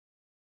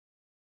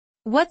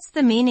What's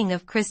the meaning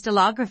of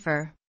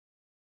crystallographer?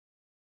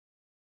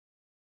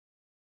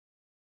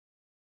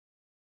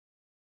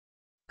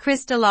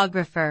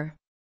 Crystallographer.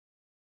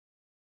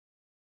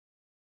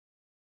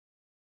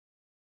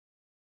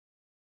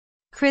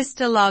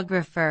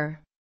 Crystallographer.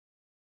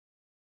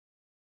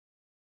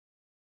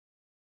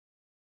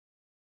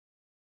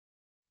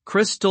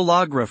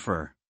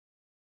 Crystallographer.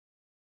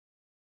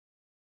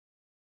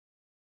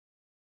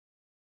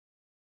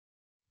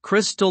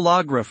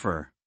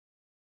 Crystallographer.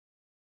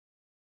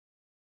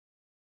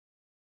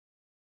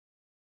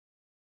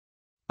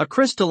 A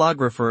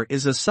crystallographer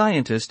is a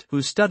scientist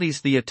who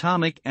studies the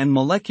atomic and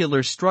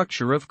molecular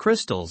structure of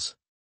crystals.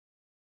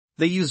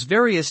 They use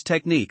various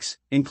techniques,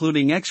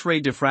 including X-ray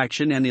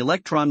diffraction and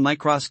electron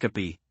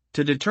microscopy,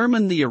 to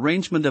determine the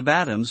arrangement of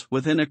atoms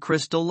within a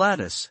crystal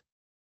lattice.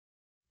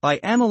 By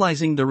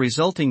analyzing the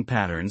resulting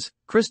patterns,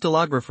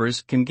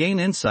 crystallographers can gain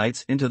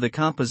insights into the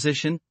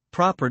composition,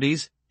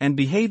 properties, and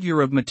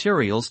behavior of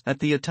materials at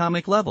the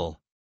atomic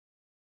level.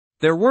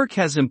 Their work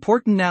has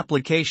important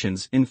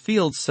applications in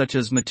fields such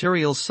as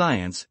materials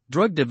science,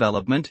 drug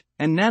development,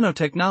 and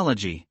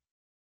nanotechnology.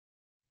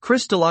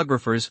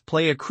 Crystallographers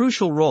play a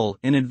crucial role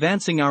in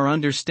advancing our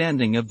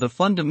understanding of the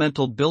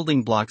fundamental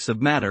building blocks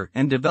of matter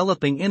and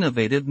developing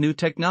innovative new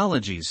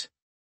technologies.